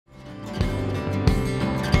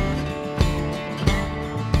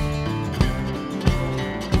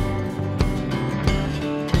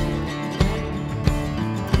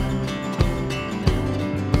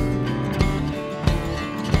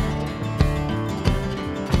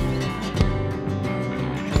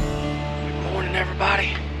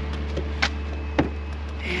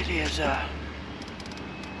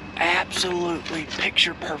absolutely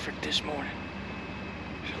picture perfect this morning.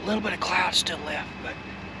 There's a little bit of cloud still left, but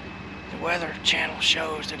the weather channel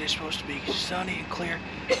shows that it's supposed to be sunny and clear,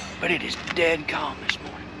 but it is dead calm this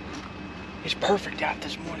morning. It's perfect out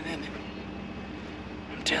this morning, isn't it?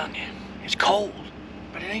 I'm telling you, it's cold,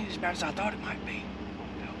 but it ain't as bad as I thought it might be.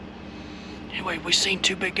 Anyway, we seen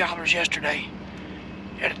 2 big gobblers yesterday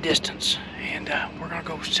at a distance, and we're gonna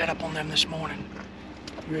go set up on them this morning.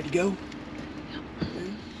 You ready to go? Yep.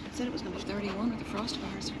 It said it was gonna be 31 with the frost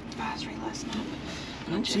advisory last night.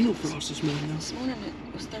 I don't see no frost this morning though. This morning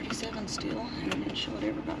it was 37 still, and it didn't show it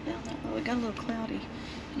ever got down that low. It got a little cloudy,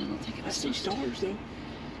 and I don't think it was. I see stars though.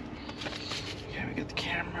 Okay, we got the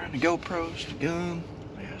camera and the GoPros, the gun,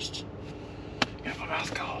 vest. Got my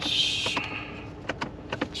mouth calls.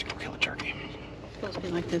 Let's go kill a turkey. It's supposed to be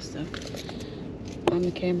like this though. I'm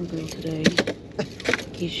the camera girl today.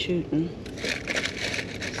 He's shooting.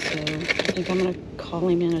 So I think I'm gonna call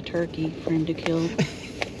him in a turkey for him to kill.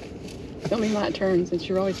 It's gonna be my turn since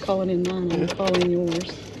you're always calling in mine. I'm calling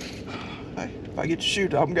yours. Hey, if I get to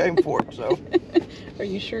shoot, I'm game for it. So. Are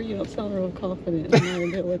you sure you don't sound real confident in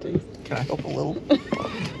my abilities? Can I help a little?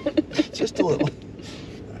 Just a little.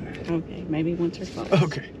 Okay, maybe once or twice.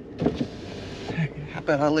 Okay. Hey, how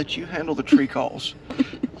about I let you handle the tree calls?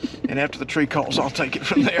 And after the tree calls, I'll take it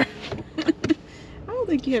from there. I don't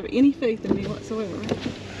think you have any faith in me whatsoever.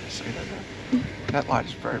 See that? That light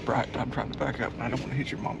is very bright. I'm trying to back up and I don't want to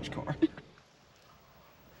hit your mama's car.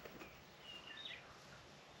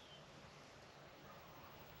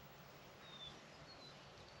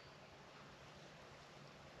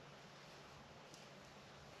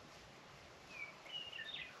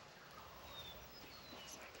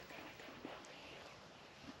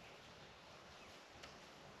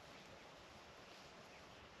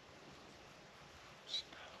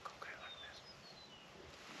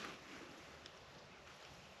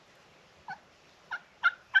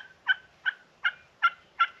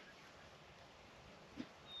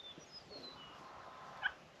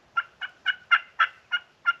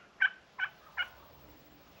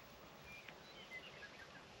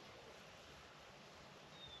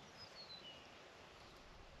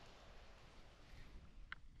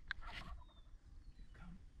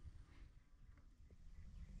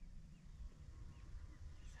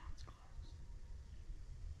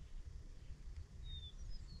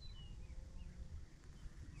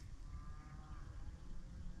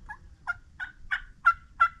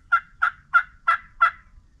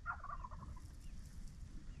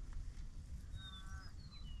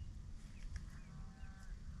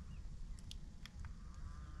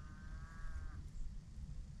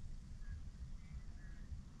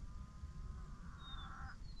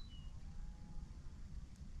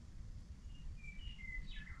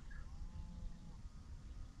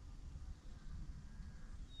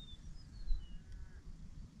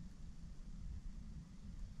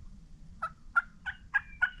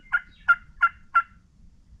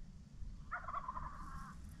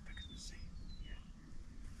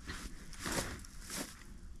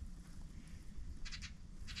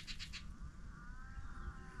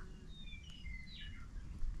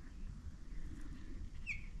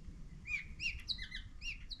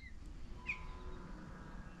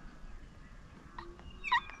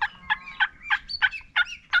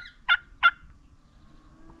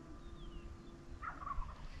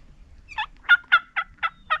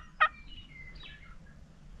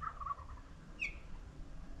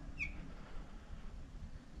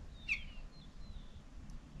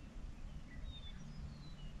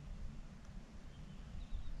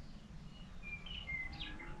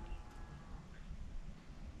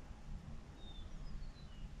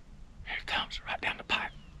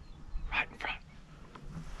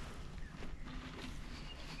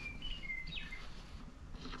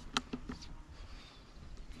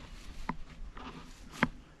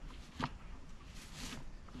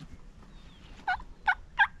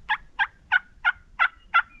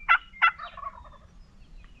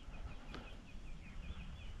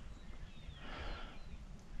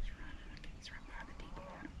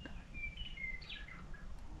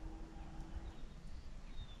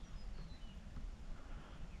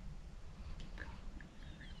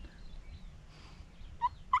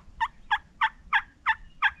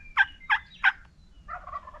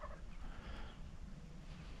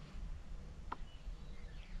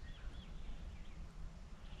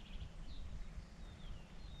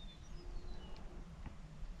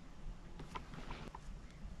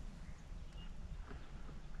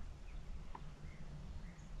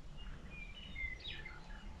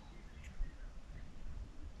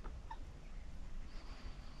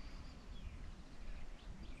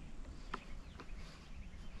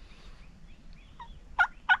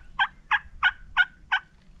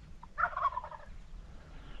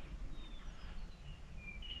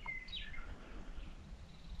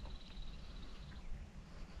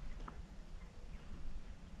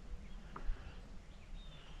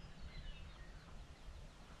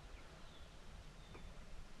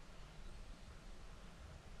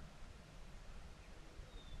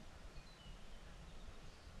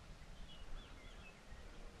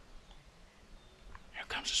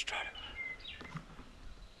 comes the strutter.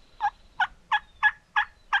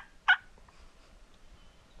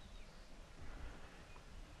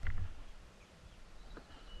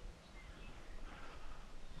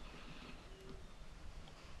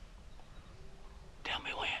 Tell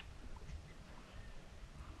me when.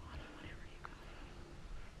 Whenever you go.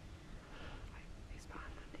 He's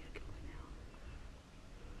behind my dick now.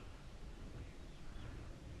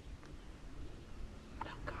 I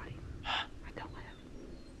don't got him. Huh? I don't have him.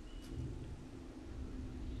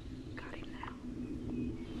 Got him now.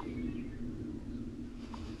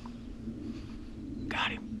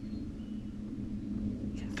 Got him.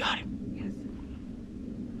 Yes. Got him. Yes.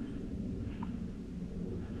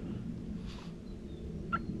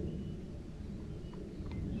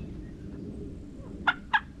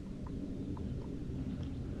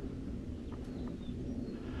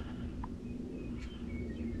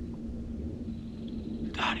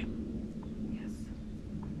 Got him. Yes.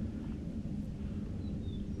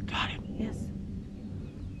 Got him. Yes.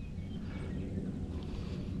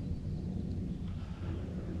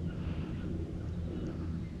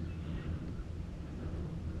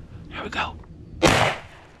 Here we go.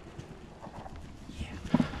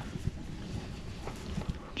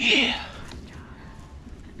 Yeah.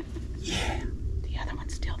 Yeah. The other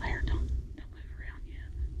one's still there. Don't move around yet.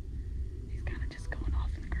 He's kind of just going off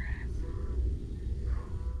in the grass.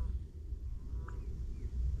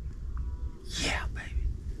 Yeah, baby.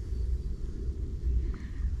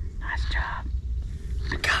 Nice job.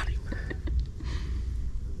 I got him.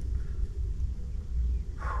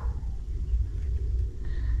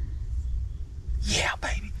 Yeah,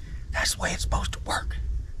 baby. That's the way it's supposed to work.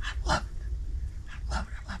 I love it. I love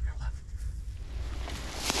it. I love it. I love it.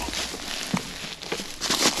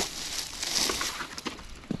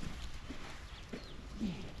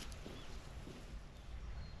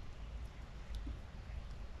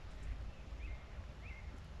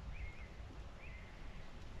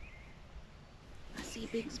 I see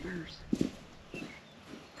big spurs.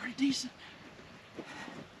 Pretty decent.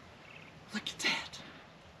 Look at that.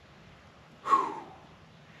 Whew.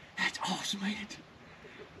 That's awesome, ain't it?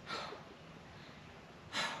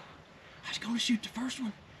 I was going to shoot the first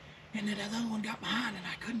one, and then that other one got behind, and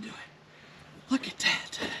I couldn't do it. Look at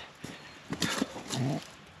that.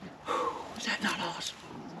 Is that not awesome?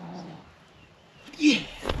 Yeah.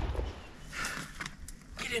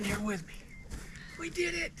 Get in here with me. We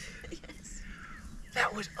did it. Yes.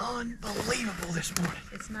 That was unbelievable this morning.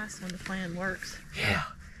 It's nice when the plan works. Yeah.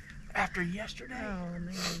 After yesterday, Oh,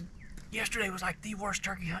 man. yesterday was like the worst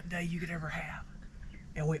turkey hunt day you could ever have.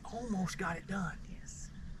 And we almost got it done Yes.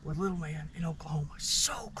 with little man in Oklahoma.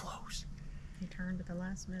 So close. He turned at the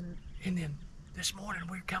last minute. And then this morning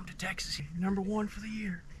we come to Texas, #1 for the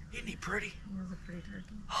year. Isn't he pretty? He was a pretty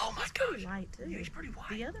turkey. Oh my Pretty gosh. light, too. Yeah, he's pretty white.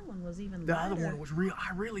 The other one was even The lighter. other one was real.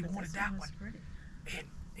 I really but wanted this that was one. pretty. And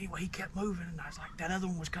anyway, he kept moving, and I was like, that other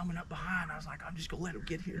one was coming up behind. I was like, I'm just gonna let him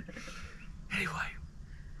get here. Anyway,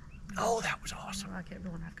 oh, that was awesome. So I kept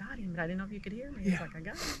going, I've got him, but I didn't know if you could hear me. Yeah. It's like, I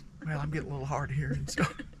got him. Well, I'm getting a little hard of hearing, so.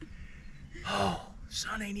 Oh,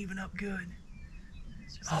 sun ain't even up good.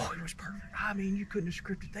 It's just Oh, it was perfect. I mean, you couldn't have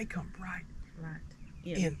scripted. They come right right.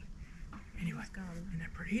 in. Anyway, He's got him. isn't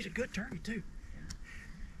that pretty? He's a good turkey too.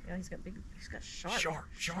 Yeah, he's got sharp.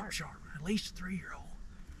 Sharp. At least a 3-year-old.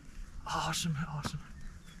 Awesome, awesome.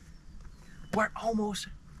 We're almost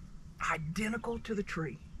identical to the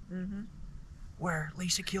tree Mm-hmm. where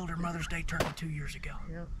Lisa killed her Mother's Day turkey 2 years ago.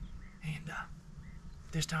 Yep. And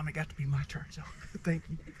this time it got to be my turn, so thank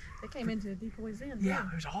you. They came into the decoys in. Yeah,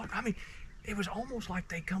 it was all, I mean, it was almost like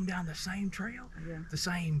they come down the same trail, Yeah. the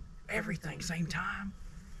same everything, same time.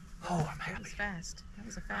 Oh, I'm That happy. was fast. That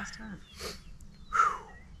was a fast hunt.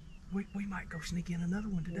 We might go sneak in another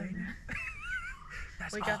one today Yeah. now.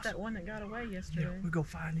 That's We awesome. got that one that got away yesterday. Yeah, we'll go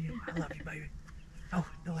find him. I love you, baby. Oh,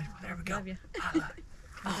 no, there we go. Love you. I love you.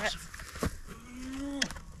 Congrats. Awesome.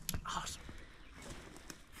 Awesome.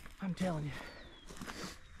 I'm telling you.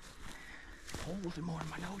 Holy morning,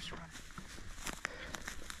 my nose is running.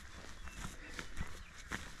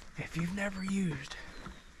 If you've never used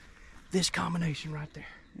this combination right there,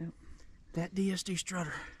 Yep. that DSD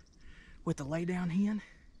strutter with the lay down hen,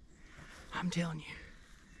 I'm telling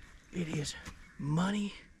you, it is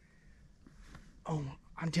money on,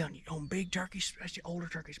 I'm telling you, on big turkeys, especially older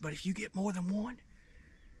turkeys. But if you get more than one,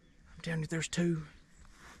 I'm telling you, if there's two,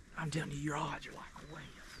 I'm telling you, your odds are like way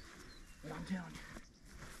up. And I'm telling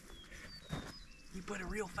you, you put a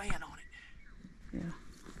real fan on it. Yeah.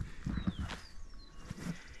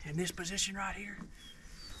 In this position right here,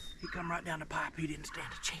 he come right down the pipe. He didn't stand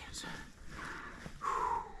a chance.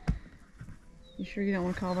 You sure you don't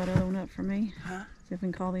want to call that other one up for me? Huh? See if we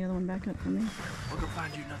can call the other one back up for me. We'll go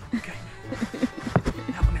find you another one, okay?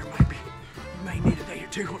 That one there might be, you may need a day or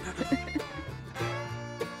two on that.